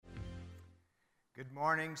Good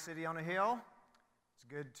morning, City on a Hill. It's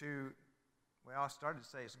good to, well, I started to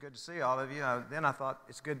say it's good to see all of you. Then I thought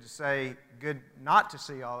it's good to say good not to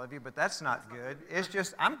see all of you, but that's not good. It's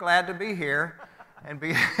just, I'm glad to be here and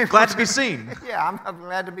be glad to be seen. Yeah, I'm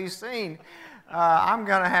glad to be seen. I'm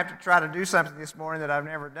going to have to try to do something this morning that I've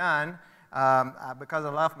never done because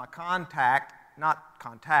I left my not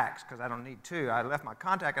contacts, because I don't need two. I left my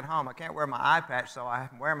contact at home. I can't wear my eye patch, so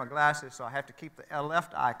I'm wearing my glasses, so I have to keep the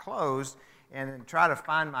left eye closed and then try to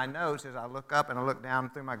find my notes as I look up and I look down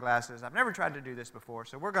through my glasses. I've never tried to do this before,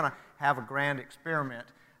 so we're going to have a grand experiment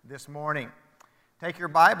this morning. Take your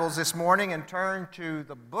Bibles this morning and turn to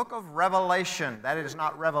the book of Revelation. That is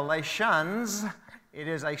not Revelations. It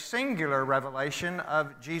is a singular revelation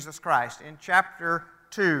of Jesus Christ in chapter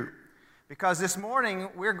 2. Because this morning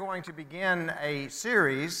we're going to begin a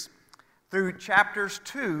series through chapters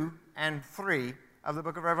 2 and 3 of the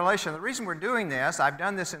book of Revelation. The reason we're doing this, I've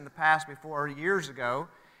done this in the past before years ago,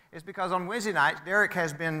 is because on Wednesday nights, Derek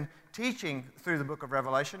has been teaching through the book of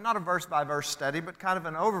Revelation, not a verse-by-verse study, but kind of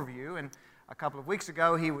an overview. And a couple of weeks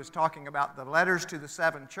ago, he was talking about the letters to the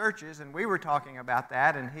 7 churches, and we were talking about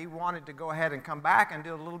that, and he wanted to go ahead and come back and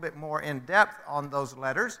do a little bit more in depth on those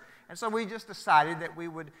letters. And so we just decided that we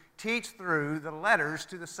would teach through the letters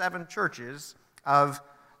to the 7 churches of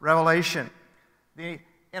Revelation.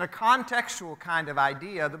 In a contextual kind of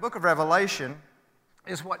idea, the book of Revelation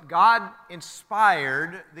is what God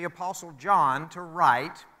inspired the Apostle John to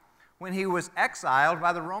write when he was exiled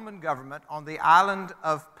by the Roman government on the island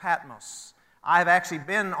of Patmos. I've actually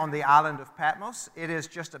been on the island of Patmos. It is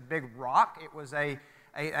just a big rock. It was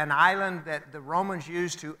an island that the Romans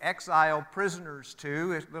used to exile prisoners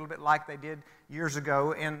to, a little bit like they did years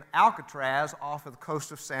ago in Alcatraz off of the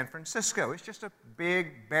coast of San Francisco. It's just a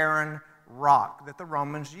big, barren rock that the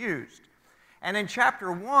Romans used. And in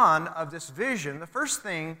chapter 1 of this vision, the first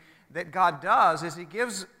thing that God does is he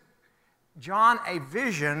gives John a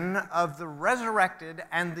vision of the resurrected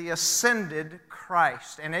and the ascended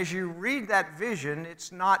Christ. And as you read that vision,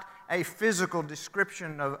 it's not a physical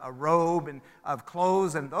description of a robe and of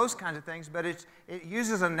clothes and those kinds of things, but it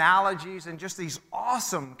uses analogies and just these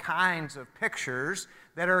awesome kinds of pictures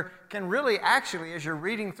that can really actually, as you're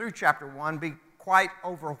reading through chapter 1, be quite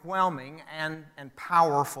overwhelming and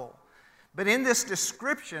powerful. But in this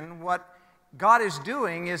description, what God is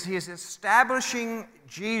doing is he is establishing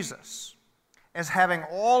Jesus as having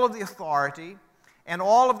all of the authority and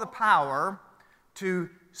all of the power to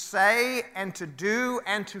say and to do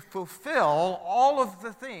and to fulfill all of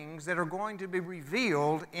the things that are going to be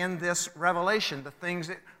revealed in this revelation, the things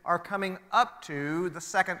that are coming up to the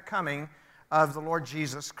second coming of the Lord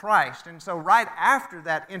Jesus Christ. And so right after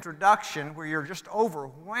that introduction, where you're just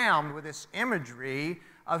overwhelmed with this imagery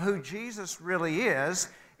of who Jesus really is,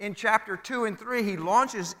 in chapter 2 and 3, he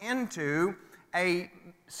launches into a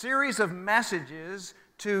series of messages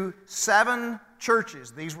to 7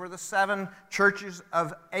 churches. These were the 7 churches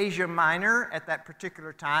of Asia Minor at that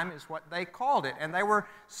particular time, is what they called it. And they were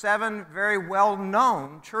 7 very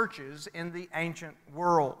well-known churches in the ancient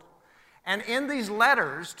world. And in these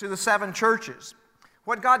letters to the 7 churches,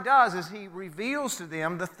 what God does is he reveals to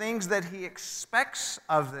them the things that he expects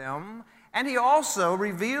of them, and he also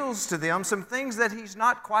reveals to them some things that he's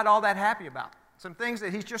not quite all that happy about, some things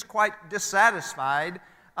that he's just quite dissatisfied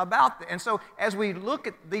about. And so as we look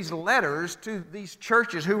at these letters to these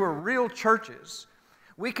churches who are real churches,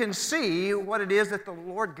 we can see what it is that the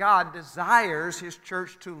Lord God desires his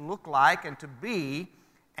church to look like and to be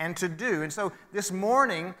and to do. And so this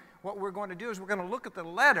morning, what we're going to do is we're going to look at the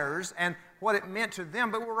letters and what it meant to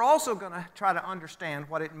them, but we're also going to try to understand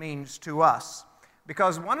what it means to us.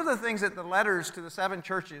 Because one of the things that the letters to the 7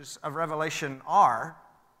 churches of Revelation are,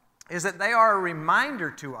 is that they are a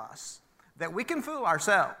reminder to us that we can fool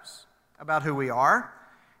ourselves about who we are,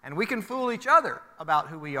 and we can fool each other about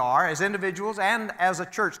who we are as individuals and as a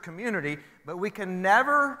church community, but we can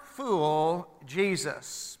never fool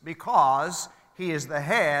Jesus because he is the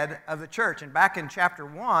head of the church. And back in chapter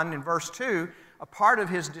 1, in verse 2, a part of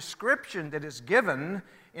his description that is given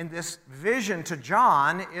in this vision to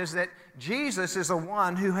John is that Jesus is the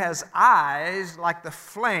one who has eyes like the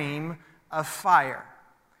flame of fire.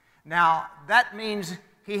 Now, that means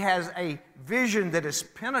he has a vision that is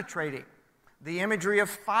penetrating. The imagery of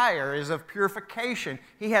fire is of purification.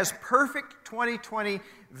 He has perfect 20/20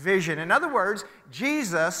 vision. In other words,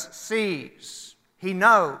 Jesus sees. He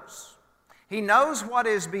knows. He knows what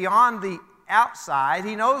is beyond the outside.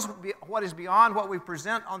 He knows what is beyond what we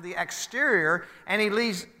present on the exterior, and he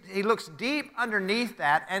looks deep underneath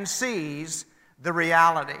that and sees the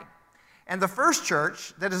reality. And the first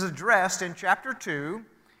church that is addressed in chapter 2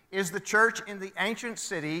 is the church in the ancient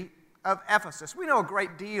city of Ephesus. We know a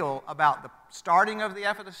great deal about the starting of the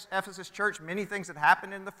Ephesus church, many things that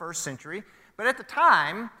happened in the first century. But at the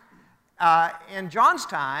time, in John's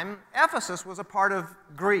time, Ephesus was a part of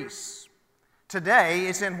Greece. Today,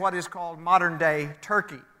 it's in what is called modern-day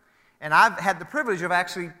Turkey. And I've had the privilege of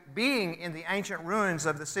actually being in the ancient ruins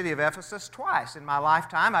of the city of Ephesus twice in my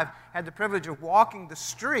lifetime. I've had the privilege of walking the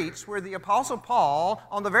streets where the Apostle Paul,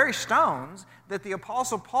 on the very stones that the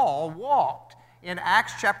Apostle Paul walked in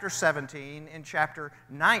Acts chapter 17, in chapter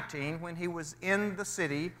 19, when he was in the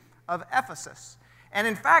city of Ephesus. And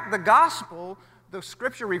in fact, the gospel, the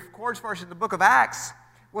scripture records for us in the book of Acts,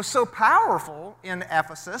 was so powerful in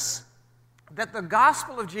Ephesus that the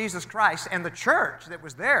gospel of Jesus Christ and the church that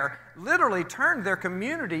was there literally turned their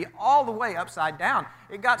community all the way upside down.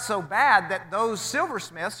 It got so bad that those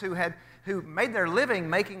silversmiths who made their living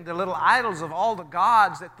making the little idols of all the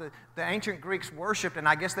gods that the ancient Greeks worshipped, and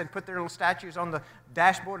I guess they'd put their little statues on the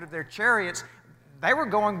dashboard of their chariots, they were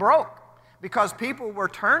going broke because people were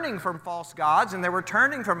turning from false gods and they were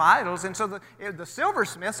turning from idols. And so the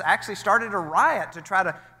silversmiths actually started a riot to try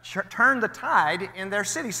to turn the tide in their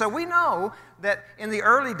city. So we know that in the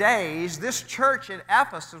early days, this church at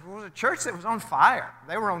Ephesus was a church that was on fire.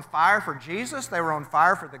 They were on fire for Jesus, they were on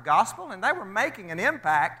fire for the gospel, and they were making an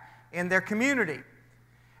impact in their community.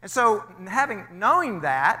 And so knowing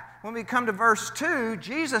that, when we come to verse 2,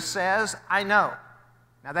 Jesus says, I know.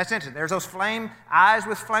 Now that's interesting. There's those eyes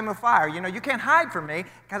with flame of fire. You know, you can't hide from me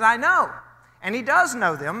because I know. And he does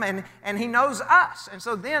know them, and he knows us. And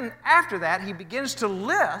so then after that, he begins to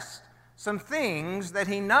list some things that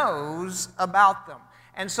he knows about them.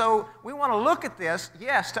 And so we want to look at this,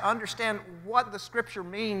 yes, to understand what the Scripture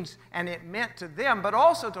means and it meant to them, but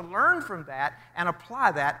also to learn from that and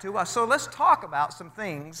apply that to us. So let's talk about some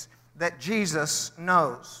things that Jesus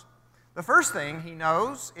knows. The first thing he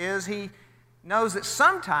knows is he knows that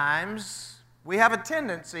sometimes we have a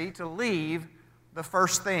tendency to leave the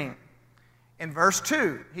first thing. In verse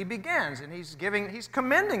 2, he begins and he's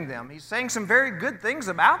commending them. He's saying some very good things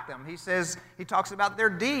about them. He talks about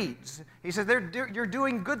their deeds. He says you're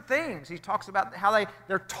doing good things. He talks about how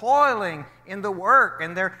they're toiling in the work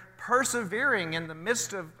and they're persevering in the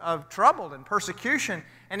midst of trouble and persecution.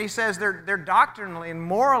 And he says they're doctrinally and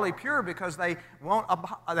morally pure because they won't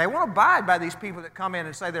abide by these people that come in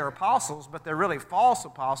and say they're apostles, but they're really false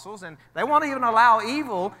apostles, and they won't even allow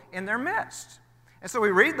evil in their midst. And so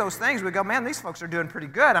we read those things, we go, man, these folks are doing pretty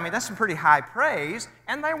good. I mean, that's some pretty high praise,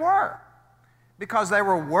 and they were, because they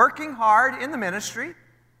were working hard in the ministry.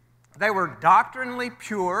 They were doctrinally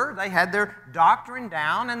pure. They had their doctrine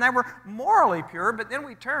down, and they were morally pure. But then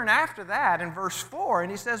we turn after that in verse 4,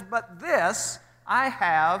 and he says, but this I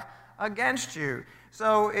have against you.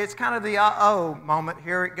 So it's kind of the uh-oh moment.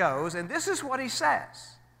 Here it goes. And this is what he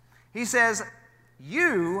says. He says,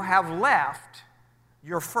 you have left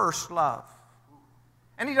your first love.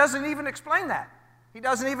 And he doesn't even explain that. He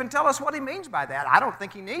doesn't even tell us what he means by that. I don't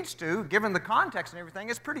think he needs to, given the context and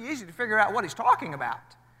everything. It's pretty easy to figure out what he's talking about.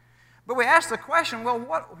 But we ask the question, well,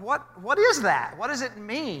 what is that? What does it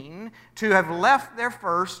mean to have left their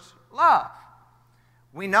first love?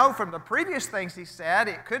 We know from the previous things he said,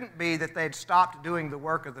 it couldn't be that they'd stopped doing the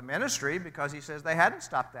work of the ministry, because he says they hadn't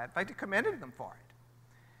stopped that. In fact, he commended them for it.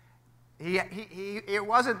 It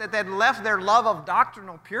wasn't that they'd left their love of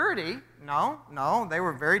doctrinal purity. No, they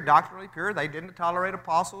were very doctrinally pure. They didn't tolerate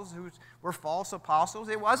apostles who were false apostles.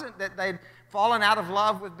 It wasn't that they'd fallen out of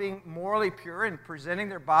love with being morally pure and presenting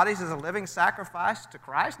their bodies as a living sacrifice to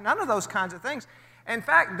Christ. None of those kinds of things. In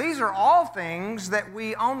fact, these are all things that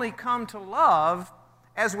we only come to love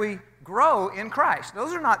as we grow in Christ.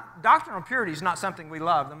 Doctrinal purity is not something we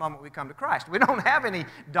love the moment we come to Christ. We don't have any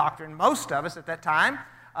doctrine, most of us at that time.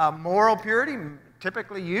 Moral purity,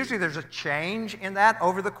 usually there's a change in that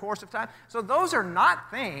over the course of time. So those are not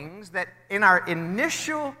things that in our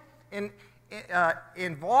initial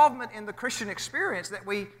involvement in the Christian experience that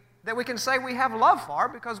we can say we have love for,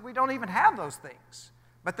 because we don't even have those things.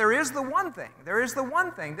 But there is the one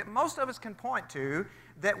thing that most of us can point to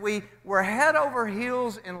that we were head over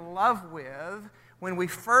heels in love with when we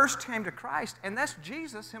first came to Christ, and that's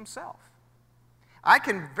Jesus himself. I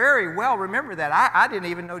can very well remember that. I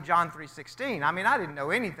didn't even know John 3:16. I mean, I didn't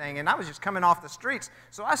know anything, and I was just coming off the streets,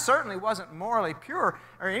 so I certainly wasn't morally pure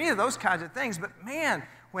or any of those kinds of things. But man,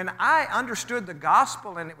 when I understood the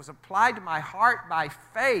gospel and it was applied to my heart by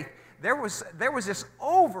faith, there was this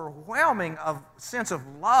overwhelming sense of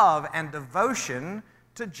love and devotion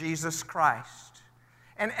to Jesus Christ.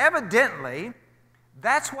 And evidently,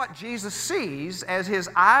 that's what Jesus sees as his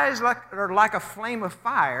eyes are like a flame of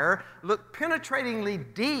fire, look penetratingly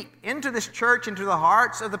deep into this church, into the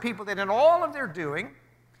hearts of the people that in all of their doing,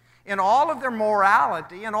 in all of their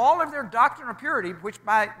morality and all of their doctrinal purity, which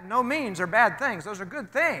by no means are bad things, those are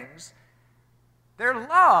good things, their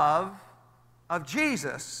love of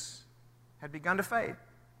Jesus had begun to fade.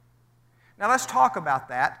 Now let's talk about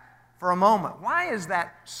that for a moment. Why is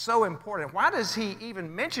that so important? Why does he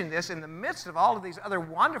even mention this in the midst of all of these other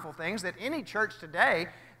wonderful things that any church today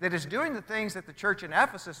that is doing the things that the church in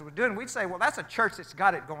Ephesus was doing, we'd say, well, that's a church that's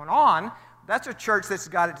got it going on. That's a church that's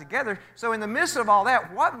got it together. So in the midst of all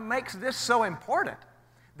that, what makes this so important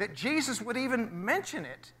that Jesus would even mention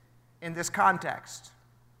it in this context?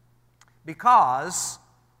 Because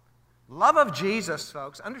love of Jesus,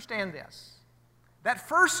 folks, understand this. That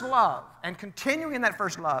first love and continuing in that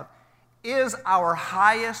first love is our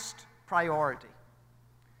highest priority.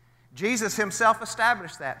 Jesus himself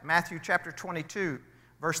established that. Matthew chapter 22,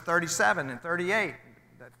 verse 37 and 38,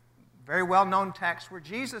 that very well-known text where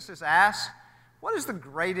Jesus is asked, what is the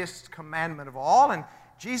greatest commandment of all? And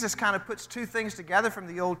Jesus kind of puts two things together from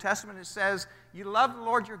the Old Testament. It says, you love the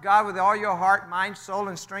Lord your God with all your heart, mind, soul,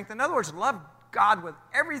 and strength. In other words, love God with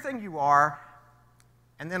everything you are,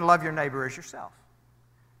 and then love your neighbor as yourself.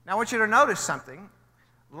 Now I want you to notice something.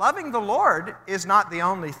 Loving the Lord is not the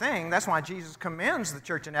only thing. That's why Jesus commends the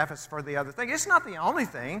church in Ephesus for the other thing. It's not the only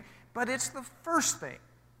thing, but it's the first thing.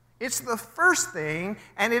 It's the first thing,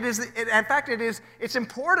 and it's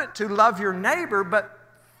important to love your neighbor, but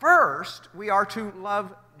first we are to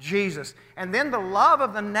love Jesus. And then the love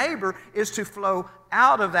of the neighbor is to flow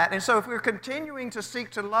out of that. And so if we're continuing to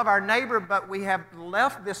seek to love our neighbor, but we have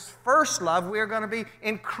left this first love, we are going to be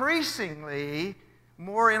increasingly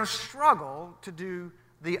more in a struggle to do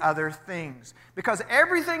the other things. Because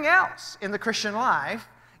everything else in the Christian life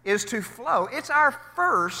is to flow. It's our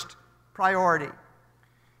first priority.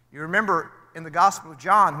 You remember in the Gospel of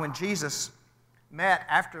John when Jesus met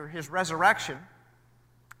after his resurrection,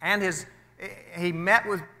 and he met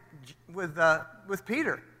with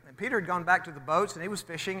Peter. And Peter had gone back to the boats, and he was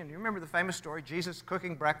fishing. And you remember the famous story, Jesus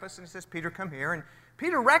cooking breakfast, and he says, Peter, come here. And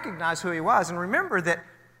Peter recognized who he was. And remember that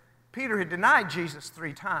Peter had denied Jesus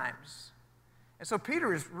 3 times. And so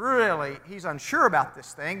Peter he's unsure about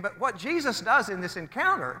this thing. But what Jesus does in this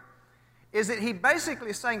encounter is that he basically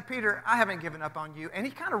is saying, Peter, I haven't given up on you. And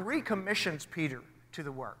he kind of recommissions Peter to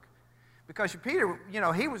the work. Because Peter,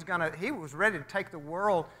 he was ready to take the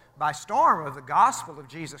world by storm of the gospel of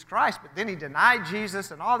Jesus Christ, but then he denied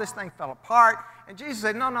Jesus and all this thing fell apart. And Jesus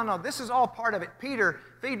said, no, this is all part of it. Peter,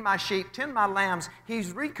 feed my sheep, tend my lambs.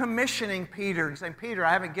 He's recommissioning Peter and saying, Peter,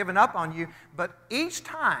 I haven't given up on you. But each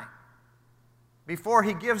time, before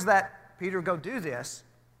he gives that, Peter, go do this,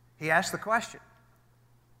 he asks the question,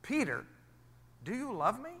 Peter, do you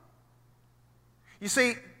love me? You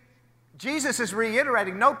see, Jesus is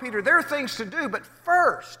reiterating, no, Peter, there are things to do, but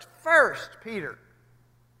first, Peter,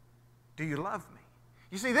 do you love me?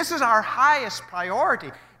 You see, this is our highest priority.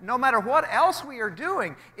 No matter what else we are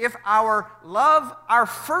doing, if our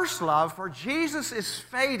first love for Jesus is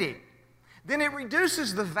fading, then it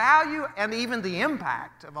reduces the value and even the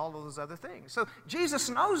impact of all of those other things. So Jesus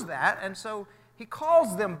knows that, and so he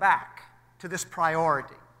calls them back to this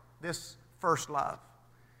priority, this first love.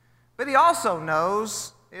 But he also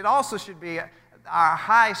knows it also should be our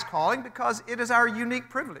highest calling because it is our unique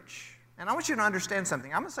privilege. And I want you to understand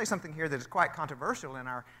something. I'm going to say something here that is quite controversial in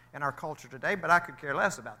our culture today, but I could care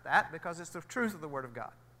less about that because it's the truth of the Word of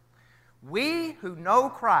God. We who know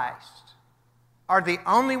Christ are the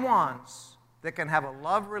only ones that can have a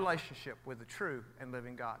love relationship with the true and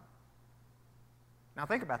living God. Now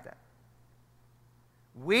think about that.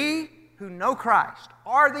 We who know Christ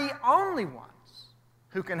are the only ones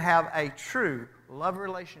who can have a true love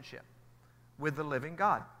relationship with the living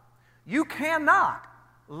God. You cannot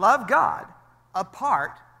love God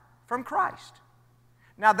apart from Christ.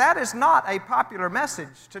 Now that is not a popular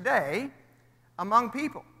message today among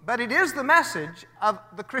people, but it is the message of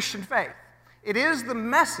the Christian faith. It is the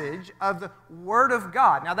message of the Word of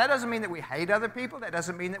God. Now that doesn't mean that we hate other people. That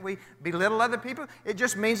doesn't mean that we belittle other people. It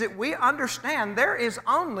just means that we understand there is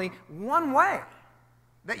only one way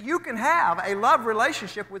that you can have a love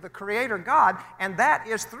relationship with the Creator God, and that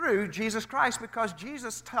is through Jesus Christ, because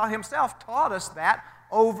Jesus himself taught us that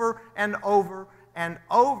over and over and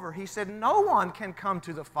over. He said, no one can come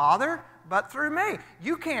to the Father but through me.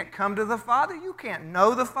 You can't come to the Father. You can't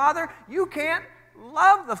know the Father. You can't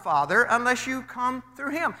love the Father unless you come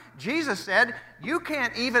through Him. Jesus said, you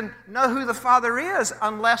can't even know who the Father is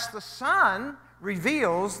unless the Son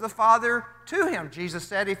reveals the Father to him. Jesus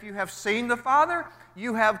said, if you have seen the Father,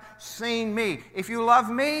 you have seen me. If you love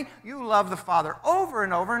me, you love the Father. Over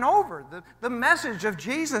and over and over. The message of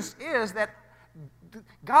Jesus is that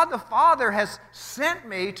God the Father has sent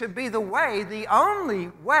me to be the way, the only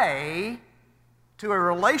way to a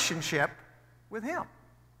relationship with Him.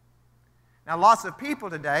 Now, lots of people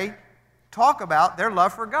today talk about their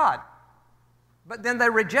love for God, but then they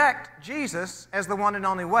reject Jesus as the one and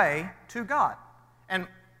only way to God. And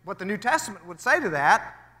what the New Testament would say to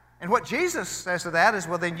that, and what Jesus says to that is,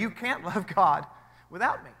 well, then you can't love God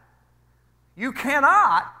without me. You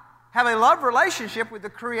cannot have a love relationship with the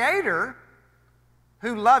Creator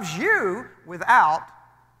who loves you without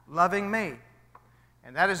loving me.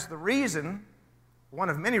 And that is the reason, one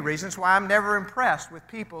of many reasons, why I'm never impressed with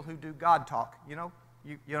people who do God talk. You know,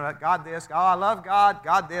 God this, oh, I love God,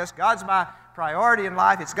 God this, God's my priority in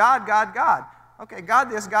life. It's God, God, God. Okay, God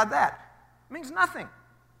this, God that. It means nothing.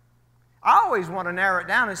 I always want to narrow it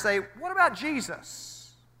down and say, what about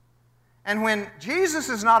Jesus? And when Jesus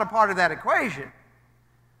is not a part of that equation,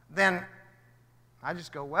 then I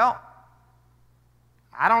just go, well,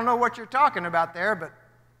 I don't know what you're talking about there, but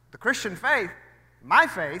the Christian faith,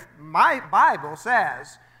 my Bible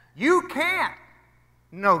says you can't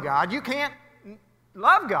know God, you can't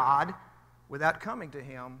love God without coming to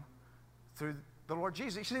Him through the Lord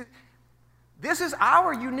Jesus. You see, this is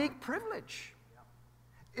our unique privilege.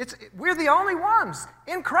 We're the only ones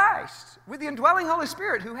in Christ with the indwelling Holy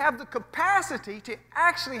Spirit who have the capacity to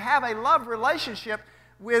actually have a love relationship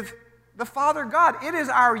with the Father God. It is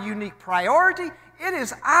our unique priority. It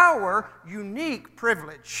is our unique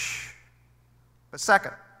privilege. But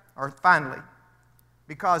second, or finally,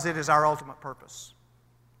 because it is our ultimate purpose.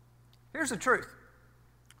 Here's the truth.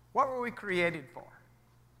 What were we created for?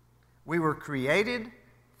 We were created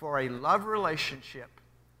for a love relationship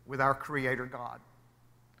with our Creator God.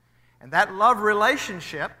 And that love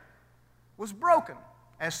relationship was broken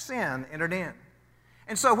as sin entered in.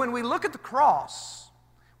 And so when we look at the cross,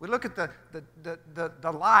 we look at the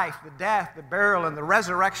life, the death, the burial, and the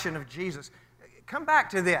resurrection of Jesus. Come back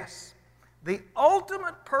to this. The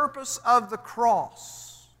ultimate purpose of the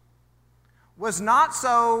cross was not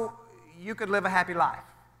so you could live a happy life.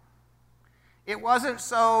 It wasn't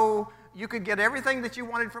so you could get everything that you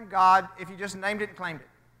wanted from God if you just named it and claimed it.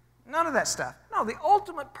 None of that stuff. No, the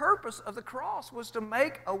ultimate purpose of the cross was to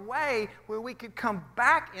make a way where we could come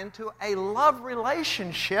back into a love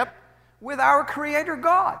relationship with our Creator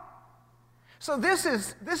God. So this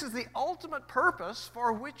is the ultimate purpose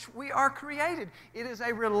for which we are created. It is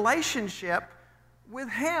a relationship with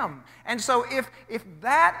Him. And so if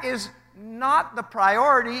that is not the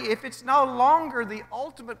priority, if it's no longer the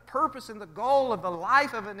ultimate purpose and the goal of the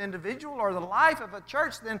life of an individual or the life of a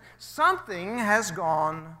church, then something has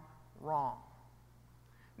gone wrong.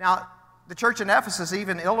 Now, the church in Ephesus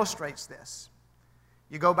even illustrates this.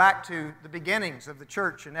 You go back to the beginnings of the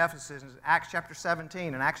church in Ephesus, in Acts chapter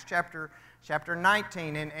 17 and Acts chapter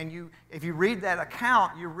 19, and if you read that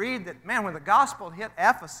account, you read that, man, when the gospel hit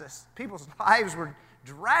Ephesus, people's lives were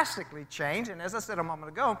drastically changed, and as I said a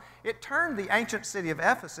moment ago, it turned the ancient city of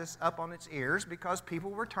Ephesus up on its ears because people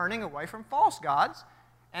were turning away from false gods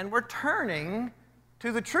and were turning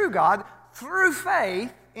to the true God through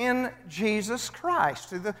faith in Jesus Christ,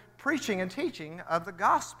 through the preaching and teaching of the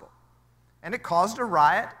gospel. And it caused a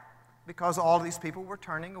riot because all these people were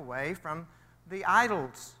turning away from the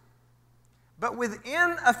idols. But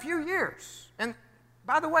within a few years, and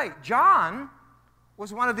by the way, John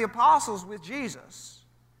was one of the apostles with Jesus.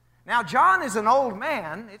 Now, John is an old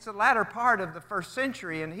man. It's the latter part of the first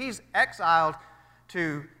century, and he's exiled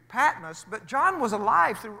to Patmos. But John was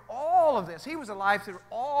alive through all of this. He was alive through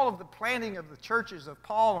all of the planting of the churches of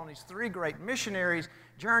Paul on his 3 great missionaries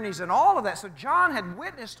journeys and all of that. So John had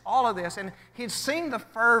witnessed all of this, and he'd seen the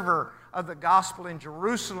fervor of the gospel in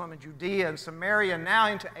Jerusalem and Judea and Samaria, and now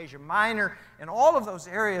into Asia Minor and all of those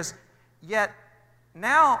areas. Yet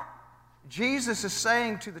now Jesus is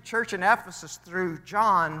saying to the church in Ephesus through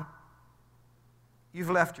John,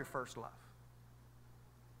 you've left your first love.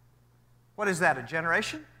 What is that, a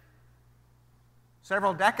generation?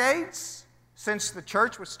 Several decades since the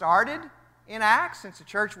church was started in Acts, since the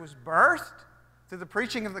church was birthed through the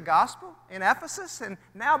preaching of the gospel in Ephesus. And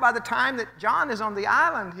now by the time that John is on the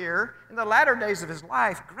island here, in the latter days of his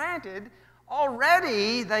life, granted,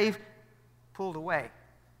 already they've pulled away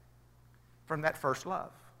from that first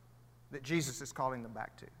love that Jesus is calling them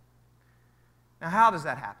back to. Now, how does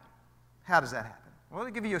that happen? How does that happen? Well, let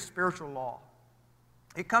me give you a spiritual law.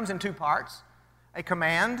 It comes in 2 parts, a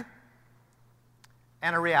command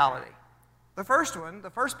and a reality. The first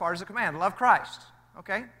part is a command, love Christ.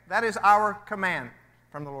 Okay? That is our command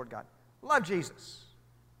from the Lord God. Love Jesus.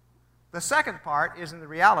 The second part is in the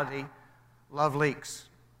reality, love leaks.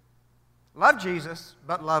 Love Jesus,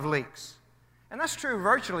 but love leaks. And that's true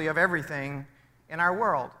virtually of everything in our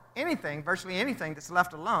world. Anything, virtually anything that's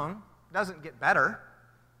left alone doesn't get better.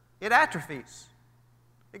 It atrophies.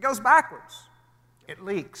 It goes backwards. It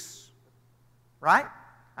leaks. Right?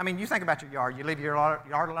 I mean, you think about your yard. You leave your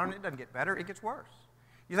yard alone, it doesn't get better. It gets worse.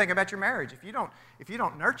 You think about your marriage. If you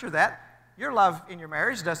don't nurture that, your love in your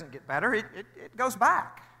marriage doesn't get better. It goes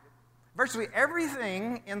back. Virtually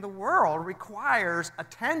everything in the world requires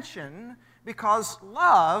attention because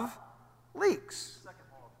love leaks.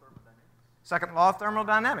 Second law of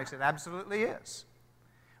thermodynamics. It absolutely is.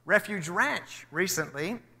 Refuge Ranch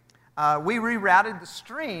recently, we rerouted the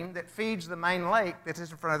stream that feeds the main lake that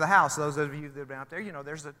is in front of the house. Those of you that have been out there, you know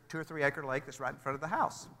there's a 2 or 3 acre lake that's right in front of the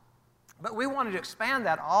house. But we wanted to expand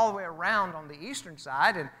that all the way around on the eastern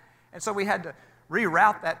side, and so we had to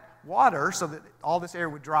reroute that water so that all this area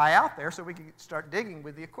would dry out there so we could start digging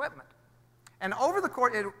with the equipment. And over the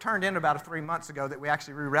course, it turned in about 3 months ago that we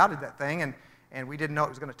actually rerouted that thing, and we didn't know it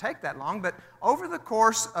was going to take that long, but over the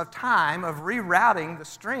course of time of rerouting the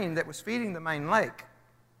stream that was feeding the main lake,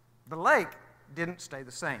 the lake didn't stay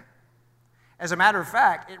the same. As a matter of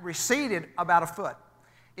fact, it receded about 1 foot.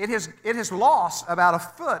 It has lost about 1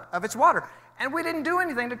 foot of its water. And we didn't do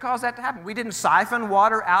anything to cause that to happen. We didn't siphon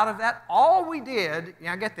water out of that. All we did,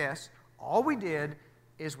 now get this, all we did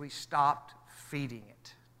is we stopped feeding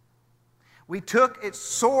it. We took its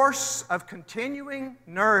source of continuing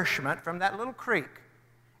nourishment from that little creek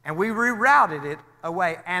and we rerouted it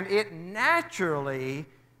away, and it naturally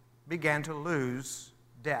began to lose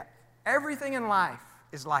depth. Everything in life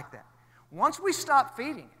is like that. Once we stop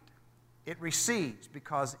feeding it, it recedes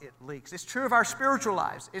because it leaks. It's true of our spiritual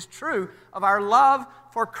lives. It's true of our love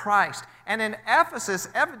for Christ. And in Ephesus,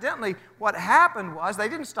 evidently, what happened was they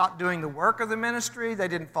didn't stop doing the work of the ministry. They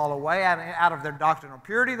didn't fall away out of their doctrinal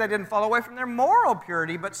purity. They didn't fall away from their moral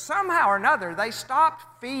purity. But somehow or another, they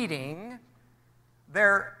stopped feeding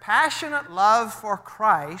their passionate love for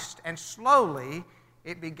Christ, and slowly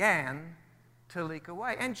it began to leak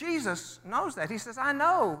away. And Jesus knows that. He says, I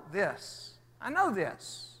know this,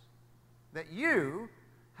 that you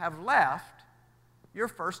have left your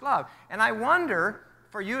first love. And I wonder,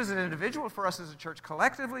 for you as an individual, for us as a church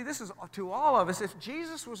collectively, this is to all of us, if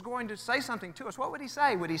Jesus was going to say something to us, what would he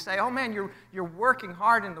say? Would he say, oh man, you're working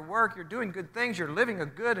hard in the work, you're doing good things, you're living a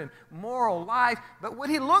good and moral life, but would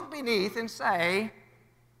he look beneath and say,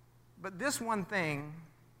 but this one thing,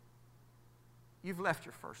 you've left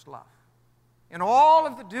your first love. In all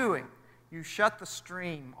of the doing, you shut the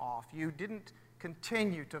stream off. You didn't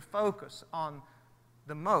continue to focus on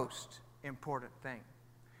the most important thing.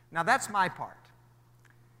 Now, that's my part.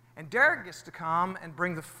 And Derek gets to come and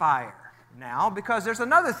bring the fire now, because there's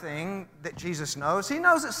another thing that Jesus knows. He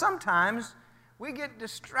knows that sometimes we get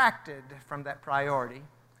distracted from that priority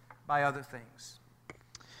by other things.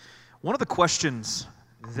 One of the questions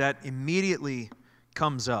that immediately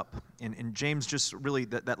comes up, and James just really,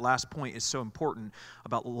 that last point is so important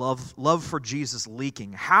about love for Jesus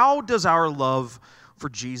leaking. How does our love for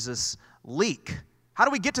Jesus leak? How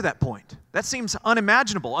do we get to that point? That seems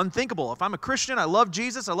unimaginable, unthinkable. If I'm a Christian, I love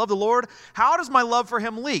Jesus, I love the Lord, how does my love for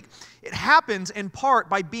Him leak? It happens in part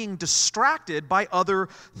by being distracted by other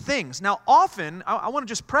things. Now, often, I want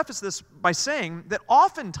to just preface this by saying that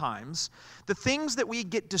oftentimes the things that we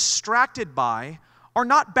get distracted by are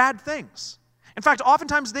not bad things. In fact,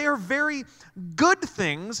 oftentimes they are very good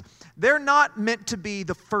things. They're not meant to be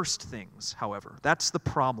the first things, however. That's the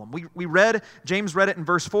problem. James read it in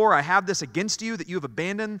verse 4, I have this against you, that you have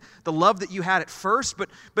abandoned the love that you had at first.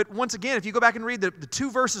 But once again, if you go back and read the 2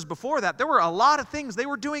 verses before that, there were a lot of things they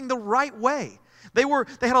were doing the right way. They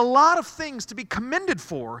had a lot of things to be commended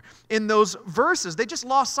for in those verses. They just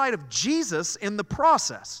lost sight of Jesus in the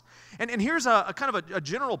process. And here's a kind of a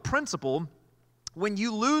general principle. When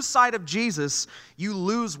you lose sight of Jesus, you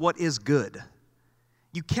lose what is good.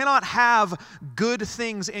 You cannot have good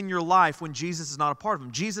things in your life when Jesus is not a part of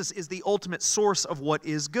them. Jesus is the ultimate source of what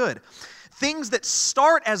is good. Things that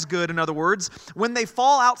start as good, in other words, when they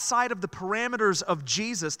fall outside of the parameters of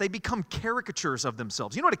Jesus, they become caricatures of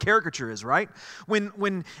themselves. You know what a caricature is, right?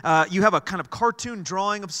 When you have a kind of cartoon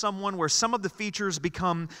drawing of someone where some of the features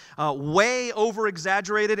become way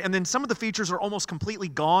over-exaggerated, and then some of the features are almost completely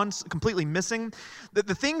gone, completely missing.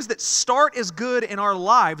 The things that start as good in our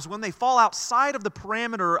lives, when they fall outside of the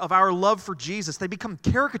parameter of our love for Jesus, they become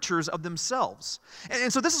caricatures of themselves.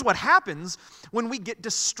 And so this is what happens when we get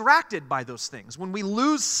distracted by those things, when we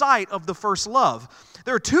lose sight of the first love.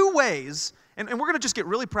 There are 2 ways, and we're going to just get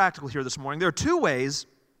really practical here this morning. There are 2 ways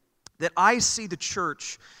that I see the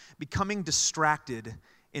church becoming distracted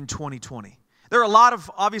in 2020. There are a lot of,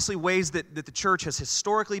 obviously, ways that the church has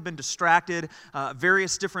historically been distracted,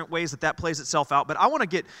 various different ways that plays itself out. But I want to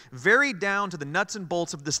get very down to the nuts and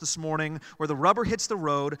bolts of this morning, where the rubber hits the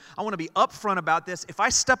road. I want to be upfront about this. If I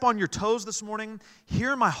step on your toes this morning,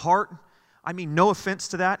 hear my heart. I mean, no offense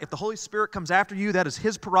to that. If the Holy Spirit comes after you, that is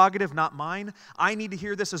His prerogative, not mine. I need to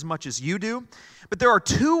hear this as much as you do. But there are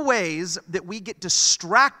two ways that we get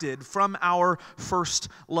distracted from our first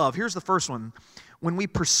love. Here's the first one. When we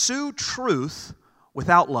pursue truth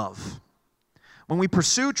without love. When we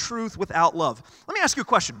pursue truth without love. Let me ask you a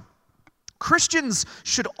question. Christians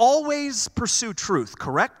should always pursue truth,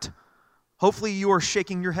 correct? Hopefully you are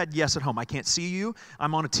shaking your head yes at home. I can't see you.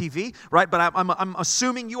 I'm on a TV, right? But I'm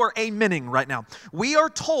assuming you are amening right now. We are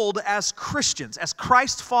told as Christians, as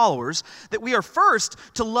Christ followers, that we are first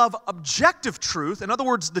to love objective truth. In other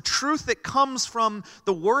words, the truth that comes from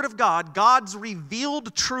the Word of God, God's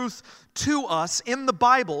revealed truth to us in the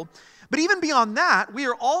Bible. But even beyond that, we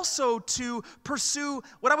are also to pursue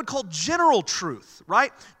what I would call general truth,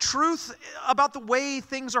 right? Truth about the way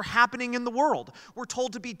things are happening in the world. We're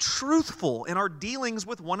told to be truthful in our dealings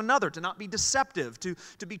with one another, to not be deceptive, to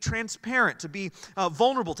be transparent, to be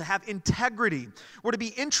vulnerable, to have integrity. We're to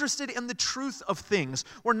be interested in the truth of things.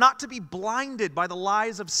 We're not to be blinded by the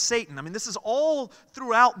lies of Satan. I mean, this is all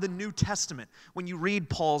throughout the New Testament when you read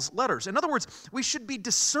Paul's letters. In other words, we should be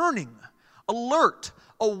discerning, alert,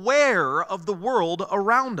 aware of the world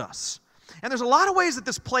around us. And there's a lot of ways that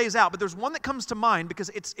this plays out, but there's one that comes to mind because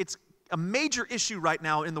it's a major issue right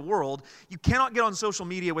now in the world. You cannot get on social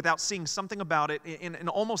media without seeing something about it in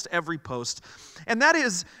almost every post. And that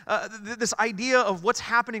is this idea of what's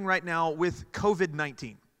happening right now with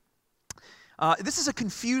COVID-19. This is a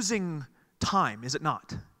confusing time, is it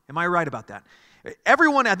not? Am I right about that?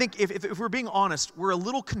 Everyone, I think, if we're being honest, we're a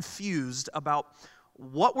little confused about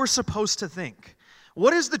what we're supposed to think.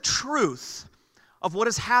 What is the truth of what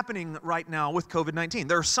is happening right now with COVID-19?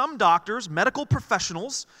 There are some doctors, medical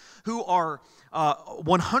professionals, who are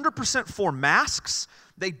 100% for masks.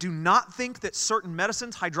 They do not think that certain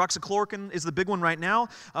medicines, hydroxychloroquine is the big one right now,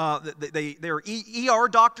 they're ER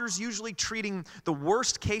doctors usually treating the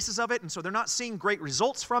worst cases of it, and so they're not seeing great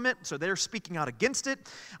results from it, so they're speaking out against it.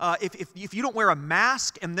 If you don't wear a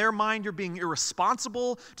mask, in their mind, you're being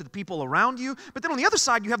irresponsible to the people around you. But then on the other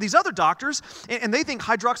side, you have these other doctors, and they think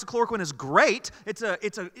hydroxychloroquine is great.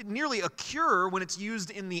 It's nearly a cure when it's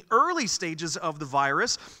used in the early stages of the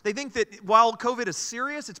virus. They think that while COVID is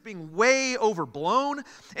serious, it's being way overblown.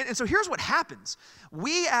 And so here's what happens.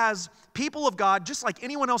 We as people of God, just like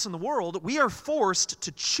anyone else in the world, we are forced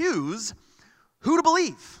to choose who to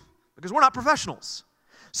believe because we're not professionals.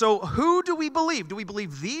 So who do we believe? Do we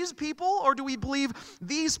believe these people or do we believe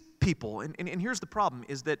these people? And here's the problem,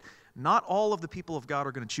 is that not all of the people of God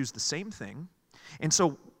are going to choose the same thing. And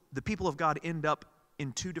so the people of God end up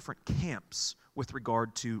in two different camps with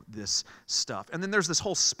regard to this stuff. And then there's this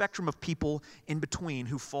whole spectrum of people in between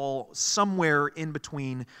who fall somewhere in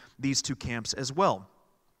between these two camps as well.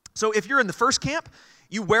 So if you're in the first camp,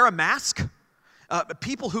 you wear a mask.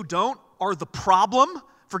 People who don't are the problem.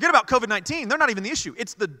 Forget about COVID-19. They're not even the issue.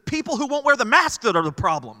 It's the people who won't wear the mask that are the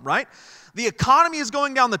problem, right? The economy is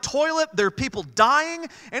going down the toilet. There are people dying.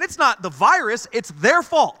 And it's not the virus. It's their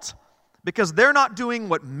fault because they're not doing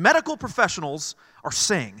what medical professionals are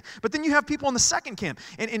saying. But then you have people in the second camp,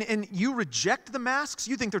 and you reject the masks.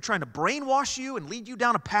 You think they're trying to brainwash you and lead you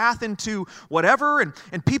down a path into whatever,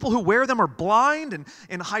 and people who wear them are blind,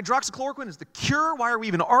 and hydroxychloroquine is the cure. Why are we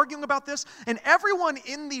even arguing about this? And everyone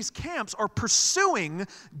in these camps are pursuing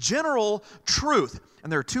general truth.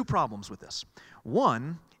 And there are two problems with this.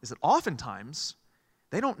 One is that oftentimes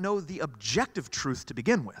they don't know the objective truth to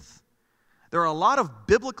begin with. There are a lot of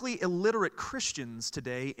biblically illiterate Christians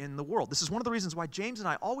today in the world. This is one of the reasons why James and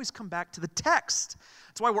I always come back to the text.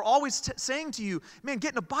 That's why we're always saying to you, man,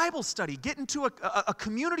 get in a Bible study, get into a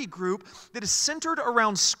community group that is centered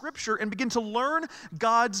around Scripture and begin to learn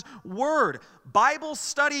God's Word. Bible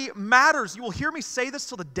study matters. You will hear me say this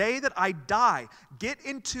till the day that I die. Get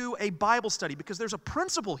into a Bible study because there's a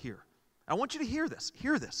principle here. I want you to hear this.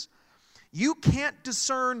 Hear this. You can't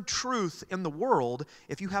discern truth in the world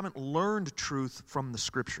if you haven't learned truth from the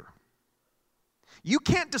Scripture. You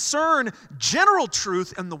can't discern general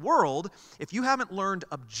truth in the world if you haven't learned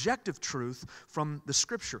objective truth from the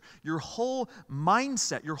Scripture. Your whole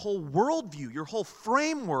mindset, your whole worldview, your whole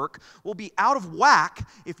framework will be out of whack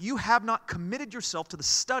if you have not committed yourself to the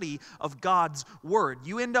study of God's Word.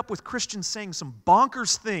 You end up with Christians saying some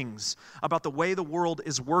bonkers things about the way the world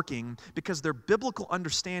is working because their biblical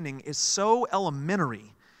understanding is so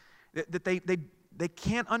elementary that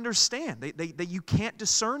can't understand. You can't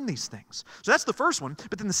discern these things. So that's the first one.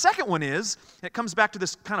 But then the second one is, it comes back to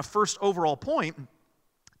this kind of first overall point,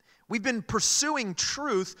 we've been pursuing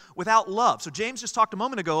truth without love. So James just talked a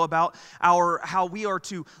moment ago about how we are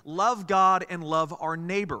to love God and love our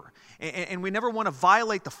neighbor. And we never want to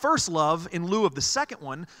violate the first love in lieu of the second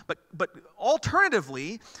one. But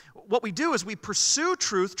alternatively, what we do is we pursue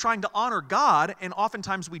truth trying to honor God, and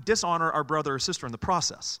oftentimes we dishonor our brother or sister in the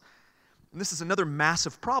process. And this is another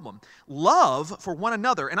massive problem. Love for one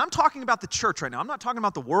another, and I'm talking about the church right now. I'm not talking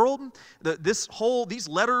about the world. These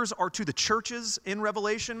letters are to the churches in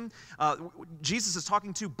Revelation. Jesus is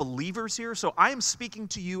talking to believers here, so I am speaking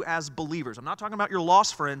to you as believers. I'm not talking about your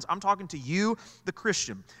lost friends. I'm talking to you, the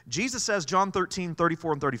Christian. Jesus says, John 13,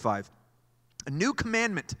 34 and 35, "A new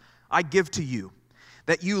commandment I give to you,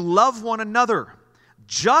 that you love one another.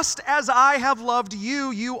 Just as I have loved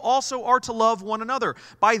you, you also are to love one another.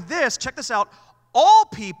 By this," check this out, "all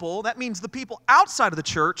people," that means the people outside of the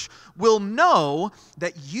church, "will know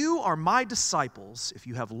that you are my disciples if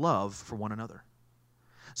you have love for one another."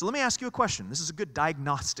 So let me ask you a question. This is a good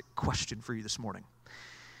diagnostic question for you this morning.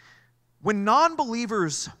 When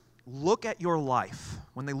non-believers look at your life,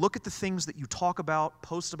 when they look at the things that you talk about,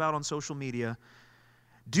 post about on social media,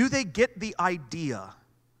 do they get the idea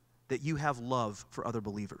that you have love for other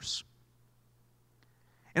believers?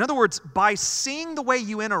 In other words, by seeing the way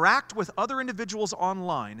you interact with other individuals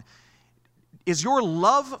online, is your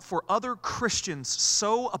love for other Christians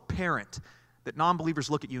so apparent that non-believers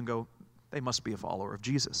look at you and go, they must be a follower of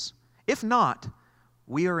Jesus? If not,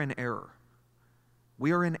 we are in error.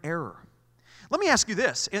 We are in error. Let me ask you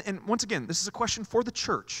this, and once again, this is a question for the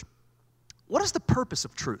church. What is the purpose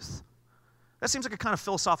of truth? That seems like a kind of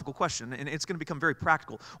philosophical question, and it's going to become very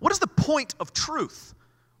practical. What is the point of truth?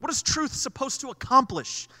 What is truth supposed to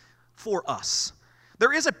accomplish for us?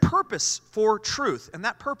 There is a purpose for truth, and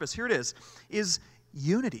that purpose, here it is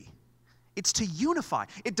unity. It's to unify.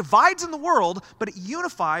 It divides in the world, but it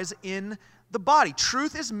unifies in the body.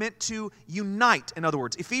 Truth is meant to unite, in other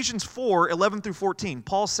words. Ephesians 4, 11 through 14,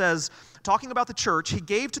 Paul says, talking about the church, he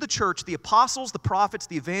gave to the church the apostles, the prophets,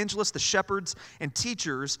 the evangelists, the shepherds, and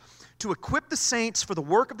teachers to equip the saints for the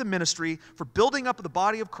work of the ministry, for building up of the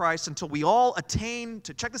body of Christ until we all attain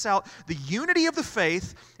to, check this out, the unity of the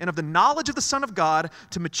faith and of the knowledge of the Son of God,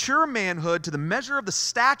 to mature manhood, to the measure of the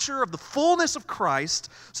stature of the fullness of Christ,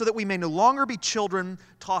 so that we may no longer be children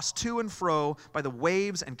tossed to and fro by the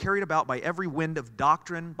waves and carried about by every wind of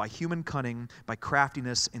doctrine, by human cunning, by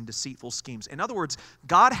craftiness and deceitful schemes. In other words,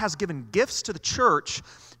 God has given gifts to the church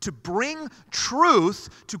to bring truth,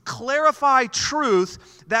 to clarify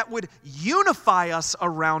truth that would unify us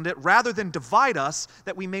around it rather than divide us,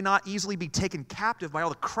 that we may not easily be taken captive by all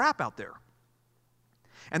the crap out there.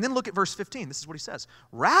 And then look at verse 15. This is what he says.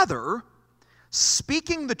 "Rather,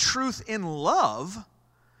 speaking the truth in love,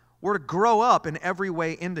 we're to grow up in every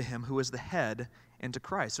way into him who is the head, into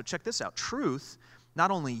Christ." So check this out. Truth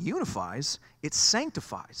not only unifies, it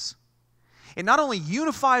sanctifies. It not only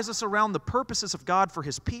unifies us around the purposes of God for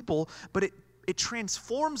his people, but it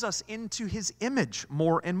transforms us into his image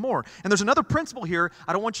more and more. And there's another principle here.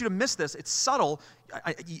 I don't want you to miss this. It's subtle.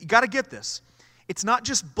 You got to get this. It's not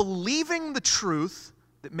just believing the truth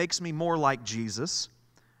that makes me more like Jesus,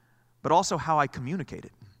 but also how I communicate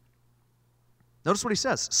it. Notice what he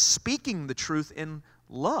says. Speaking the truth in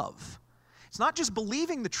love. It's not just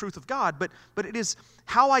believing the truth of God, but it is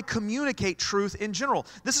how I communicate truth in general.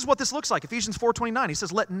 This is what this looks like. Ephesians 4:29, he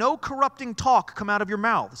says, "Let no corrupting talk come out of your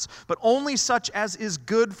mouths, but only such as is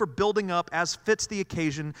good for building up as fits the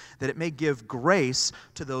occasion, that it may give grace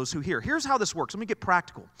to those who hear." Here's how this works. Let me get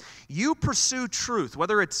practical. You pursue truth,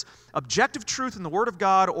 whether it's objective truth in the Word of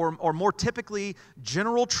God or more typically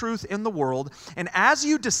general truth in the world, and as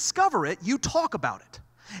you discover it, you talk about it.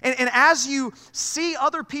 And as you see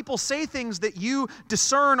other people say things that you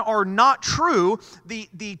discern are not true,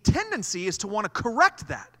 the tendency is to want to correct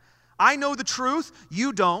that. I know the truth,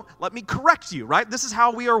 you don't, let me correct you, right? This is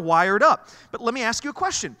how we are wired up. But let me ask you a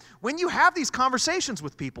question. When you have these conversations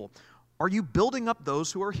with people, are you building up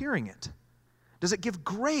those who are hearing it? Does it give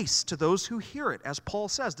grace to those who hear it, as Paul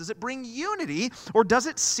says? Does it bring unity, or does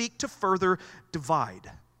it seek to further divide?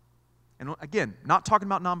 And again, not talking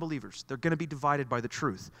about non-believers. They're going to be divided by the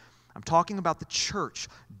truth. I'm talking about the church,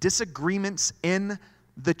 disagreements in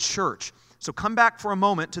the church. So come back for a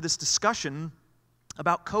moment to this discussion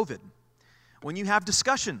about COVID. When you have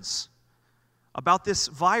discussions about this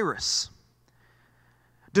virus,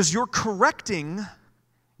 does your correcting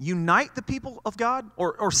unite the people of God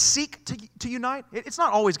or seek to unite? It's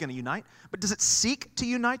not always going to unite, but does it seek to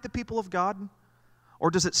unite the people of God,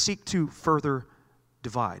 or does it seek to further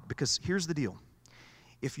divide? Because here's the deal.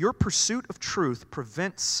 if your pursuit of truth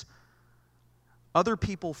prevents other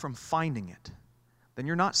people from finding it, then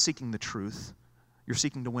you're not seeking the truth. You're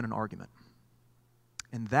seeking to win an argument.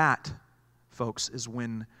 And that, folks, is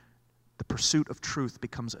when the pursuit of truth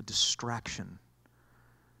becomes a distraction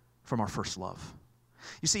from our first love.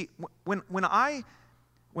 You see, when I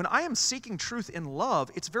am seeking truth in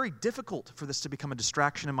love, it's very difficult for this to become a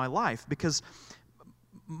distraction in my life, because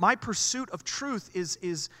my pursuit of truth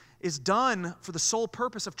is done for the sole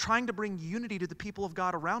purpose of trying to bring unity to the people of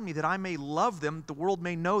God around me, that I may love them, the world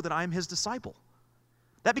may know that I am His disciple.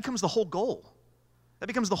 That becomes the whole goal. That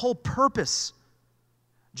becomes the whole purpose.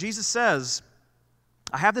 Jesus says,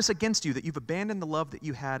 I have this against you, that you've abandoned the love that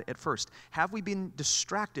you had at first. Have we been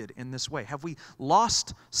distracted in this way? Have we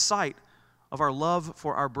lost sight of our love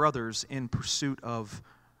for our brothers in pursuit of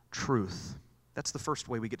truth? That's the first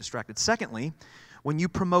way we get distracted. Secondly, when you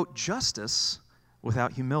promote justice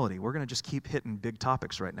without humility. We're going to just keep hitting big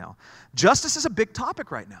topics right now. Justice is a big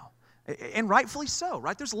topic right now. And rightfully so,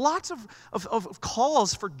 right? There's lots of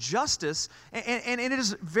calls for justice, and it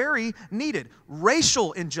is very needed.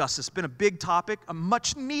 Racial injustice has been a big topic, a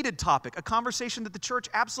much-needed topic, a conversation that the church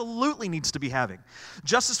absolutely needs to be having.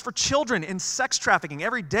 Justice for children in sex trafficking.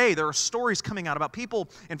 Every day there are stories coming out about people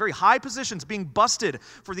in very high positions being busted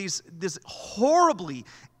for these horribly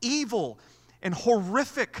evil and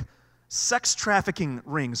horrific sex trafficking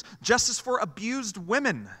rings. Justice for abused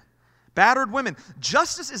women. Battered women.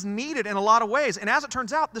 Justice is needed in a lot of ways. And as it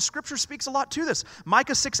turns out, the Scripture speaks a lot to this.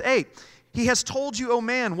 Micah 6:8. He has told you, O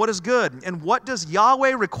man, what is good. And what does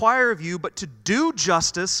Yahweh require of you but to do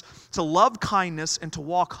justice, to love kindness, and to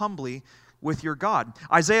walk humbly with your God.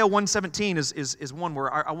 Isaiah 1:17 is one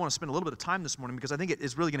where I want to spend a little bit of time this morning, because I think it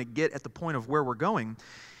is really going to get at the point of where we're going.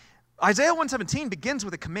 Isaiah 1:17 begins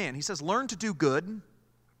with a command. He says, learn to do good.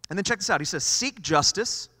 And then check this out. He says, seek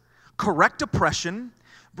justice, correct oppression,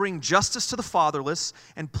 bring justice to the fatherless,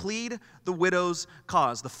 and plead the widow's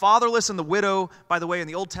cause. The fatherless and the widow, by the way, in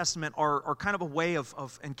the Old Testament are kind of a way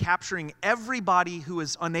of capturing everybody who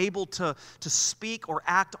is unable to speak or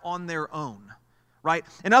act on their own, right?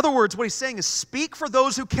 In other words, what he's saying is speak for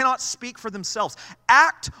those who cannot speak for themselves.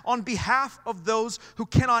 Act on behalf of those who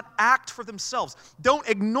cannot act for themselves. Don't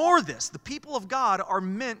ignore this. The people of God are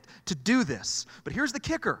meant to do this. But here's the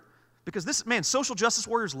kicker, because social justice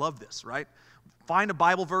warriors love this, right? Find a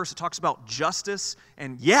Bible verse that talks about justice,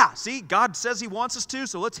 and see, God says He wants us to,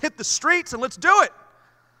 so let's hit the streets and let's do it.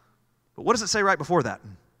 But what does it say right before that?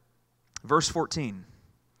 Verse 14.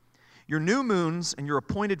 Your new moons and your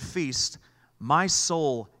appointed feast, my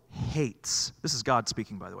soul hates. This is God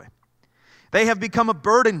speaking, by the way. They have become a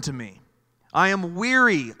burden to me. I am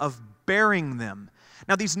weary of bearing them.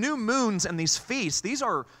 Now, these new moons and these feasts, these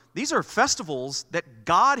are festivals that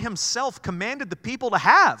God Himself commanded the people to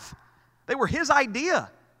have. They were His idea.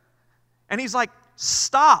 And He's like,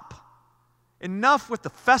 stop. Enough with the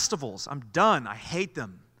festivals. I'm done. I hate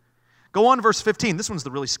them. Go on to verse 15. This one's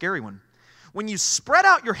the really scary one. When you spread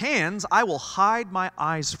out your hands, I will hide my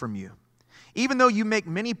eyes from you. Even though you make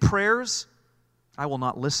many prayers, I will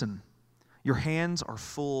not listen. Your hands are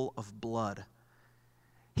full of blood.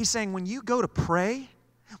 He's saying, when you go to pray,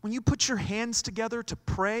 when you put your hands together to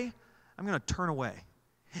pray, I'm going to turn away.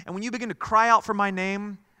 And when you begin to cry out for my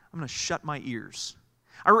name, I'm going to shut my ears.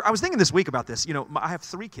 I was thinking this week about this. You know, I have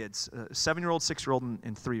 3 kids, 7-year-old, 6-year-old,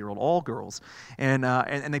 and 3-year-old, all girls. And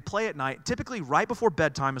they play at night. Typically, right before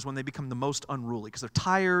bedtime is when they become the most unruly, because they're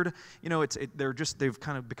tired. You know, they've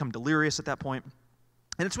kind of become delirious at that point.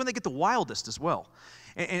 And it's when they get the wildest as well.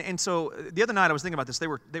 And so the other night I was thinking about this. They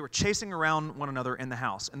were chasing around one another in the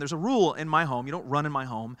house. And there's a rule in my home. You don't run in my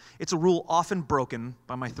home. It's a rule often broken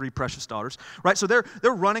by my 3 precious daughters. Right? So they're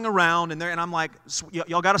running around, and I'm like,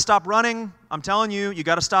 y'all got to stop running. I'm telling you, you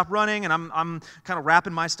got to stop running. And I'm kind of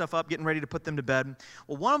wrapping my stuff up, getting ready to put them to bed.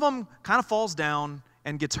 Well, one of them kind of falls down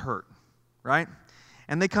and gets hurt. Right?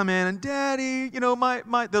 And they come in, and Daddy, you know,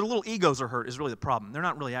 their little egos are hurt is really the problem. They're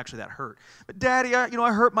not really actually that hurt. But Daddy,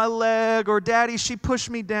 I hurt my leg, or Daddy, she pushed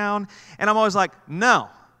me down. And I'm always like, no,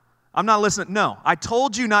 I'm not listening. No, I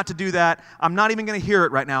told you not to do that. I'm not even going to hear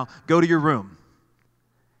it right now. Go to your room.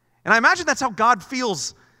 And I imagine that's how God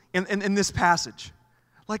feels in this passage.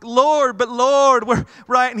 Like, Lord,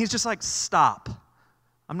 right? And He's just like, stop.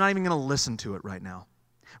 I'm not even going to listen to it right now.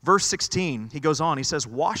 Verse 16, he goes on. He says,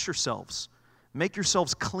 wash yourselves. Make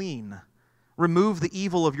yourselves clean. Remove the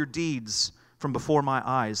evil of your deeds from before my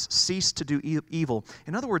eyes. Cease to do evil.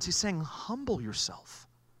 In other words, he's saying, humble yourself.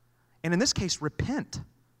 And in this case, repent.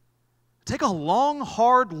 Take a long,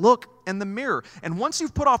 hard look in the mirror. And once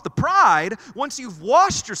you've put off the pride, once you've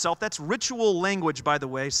washed yourself, that's ritual language, by the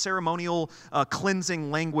way, ceremonial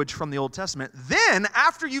cleansing language from the Old Testament. Then,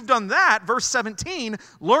 after you've done that, verse 17,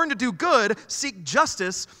 learn to do good, seek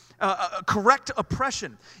justice, correct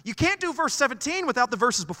oppression. You can't do verse 17 without the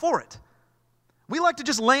verses before it. We like to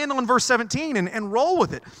just land on verse 17 and roll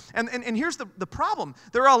with it. And here's the problem.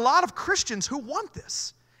 There are a lot of Christians who want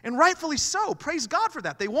this, and rightfully so. Praise God for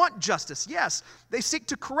that. They want justice. Yes, they seek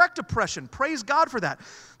to correct oppression. Praise God for that.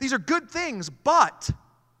 These are good things, but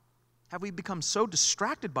have we become so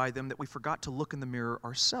distracted by them that we forgot to look in the mirror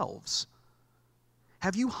ourselves?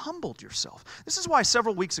 Have you humbled yourself? This is why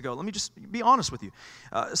several weeks ago, let me just be honest with you.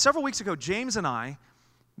 Several weeks ago, James and I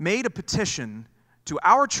made a petition to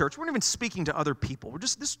our church. We're not even speaking to other people. We're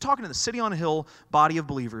just talking to the City on a Hill body of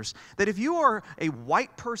believers, that if you are a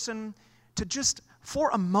white person, to just, for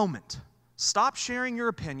a moment, stop sharing your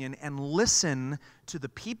opinion and listen to the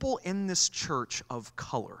people in this church of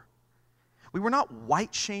color. We were not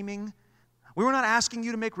white shaming. We were not asking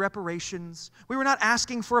you to make reparations. We were not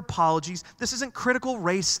asking for apologies. This isn't critical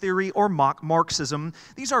race theory or Marxism.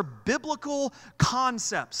 These are biblical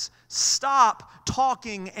concepts. Stop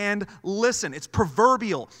talking and listen. It's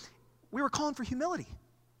proverbial. We were calling for humility,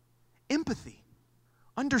 empathy,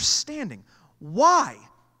 understanding. Why?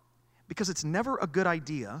 Because it's never a good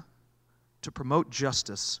idea to promote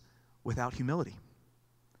justice without humility.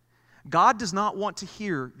 God does not want to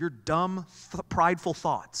hear your dumb, prideful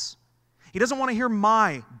thoughts. He doesn't want to hear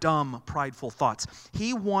my dumb, prideful thoughts.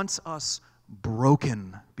 He wants us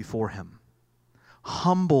broken before Him,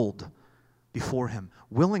 humbled before Him,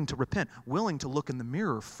 willing to repent, willing to look in the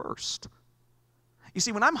mirror first. You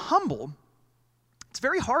see, when I'm humble, it's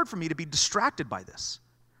very hard for me to be distracted by this.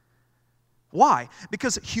 Why?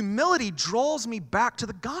 Because humility draws me back to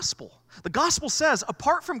the gospel. The gospel says,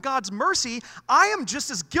 apart from God's mercy, I am just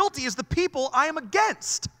as guilty as the people I am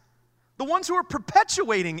against. The ones who are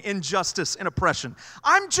perpetuating injustice and oppression.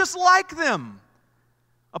 I'm just like them,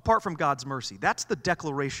 apart from God's mercy. That's the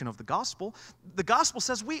declaration of the gospel. The gospel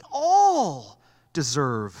says we all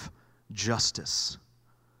deserve justice.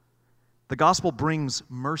 The gospel brings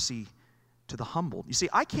mercy to the humbled. You see,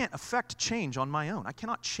 I can't affect change on my own. I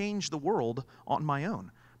cannot change the world on my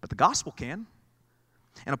own, but the gospel can.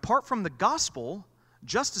 And apart from the gospel,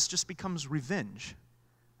 justice just becomes revenge.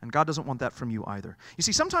 And God doesn't want that from you either. You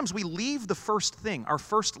see, sometimes we leave the first thing, our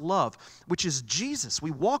first love, which is Jesus. We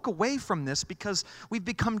walk away from this because we've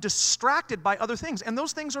become distracted by other things. And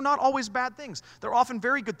those things are not always bad things. They're often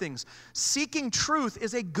very good things. Seeking truth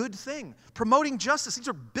is a good thing. Promoting justice, these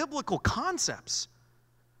are biblical concepts.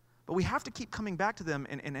 But we have to keep coming back to them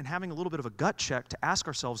and having a little bit of a gut check to ask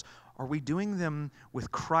ourselves, are we doing them with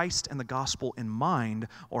Christ and the gospel in mind,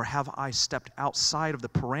 or have I stepped outside of the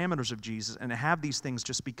parameters of Jesus and have these things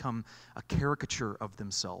just become a caricature of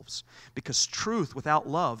themselves? Because truth without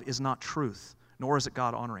love is not truth, nor is it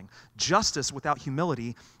God-honoring. Justice without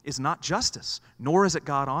humility is not justice, nor is it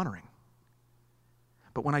God-honoring.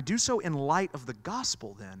 But when I do so in light of the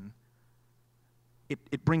gospel, then,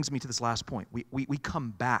 it brings me to this last point. We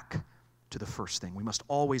come back to the first thing. We must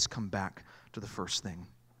always come back to the first thing.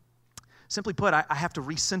 Simply put, I have to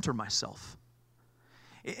recenter myself.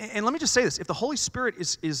 And let me just say this. If the Holy Spirit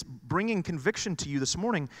is bringing conviction to you this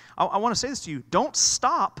morning, I want to say this to you. Don't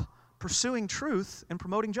stop pursuing truth and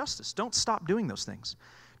promoting justice. Don't stop doing those things.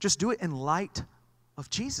 Just do it in light of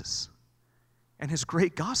Jesus and His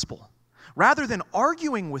great gospel. Rather than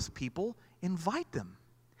arguing with people, invite them.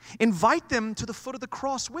 Invite them to the foot of the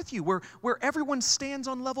cross with you, where everyone stands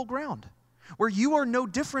on level ground, where you are no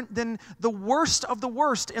different than the worst of the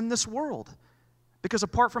worst in this world, because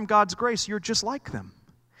apart from God's grace, you're just like them.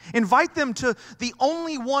 Invite them to the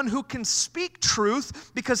only one who can speak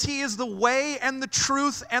truth, because He is the way and the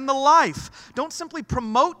truth and the life. Don't simply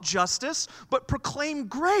promote justice, but proclaim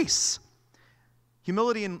grace.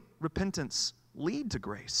 Humility and repentance lead to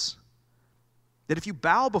grace. That if you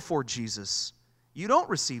bow before Jesus, you don't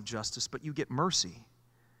receive justice, but you get mercy.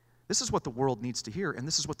 This is what the world needs to hear, and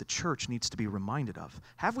this is what the church needs to be reminded of.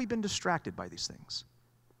 Have we been distracted by these things?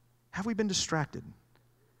 Have we been distracted?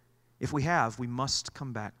 If we have, we must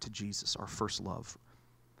come back to Jesus, our first love.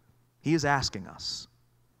 He is asking us,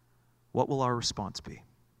 what will our response be?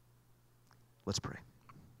 Let's pray.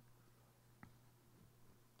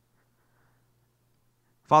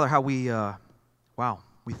 Father, how we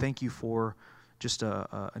thank you for just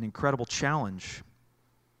an incredible challenge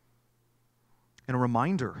and a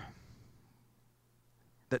reminder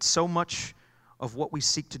that so much of what we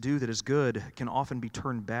seek to do that is good can often be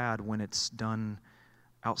turned bad when it's done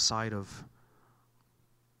outside of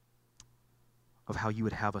how you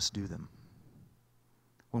would have us do them.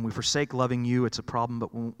 When we forsake loving you, it's a problem, but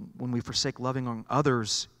when we forsake loving on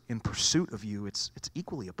others in pursuit of you, it's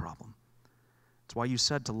equally a problem. It's why you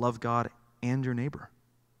said to love God and your neighbor.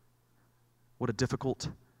 What a difficult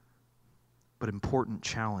but important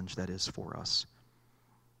challenge that is for us.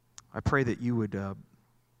 I pray that you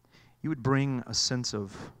would bring a sense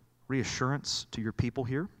of reassurance to your people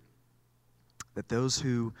here, that those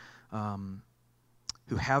who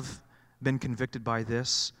have been convicted by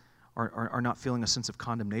this are not feeling a sense of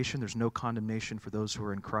condemnation. There's no condemnation for those who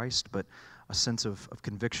are in Christ, but a sense of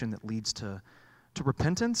conviction that leads to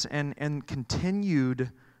repentance and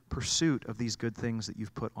continued pursuit of these good things that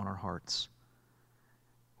you've put on our hearts.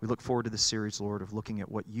 We look forward to this series, Lord, of looking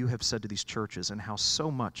at what you have said to these churches and how so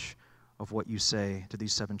much of what you say to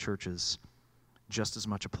these 7 churches just as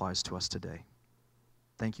much applies to us today.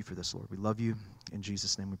 Thank you for this, Lord. We love you. In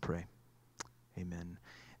Jesus' name we pray. Amen.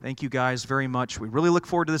 Thank you guys very much. We really look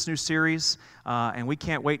forward to this new series, and we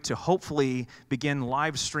can't wait to hopefully begin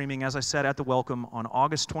live streaming, as I said, at the Welcome on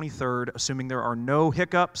August 23rd, assuming there are no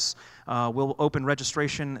hiccups. We'll open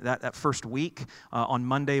registration that first week on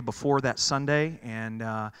Monday before that Sunday, and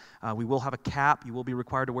we will have a cap. You will be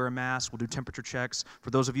required to wear a mask. We'll do temperature checks. For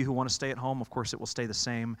those of you who want to stay at home, of course, it will stay the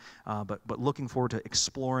same, but looking forward to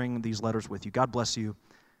exploring these letters with you. God bless you.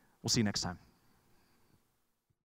 We'll see you next time.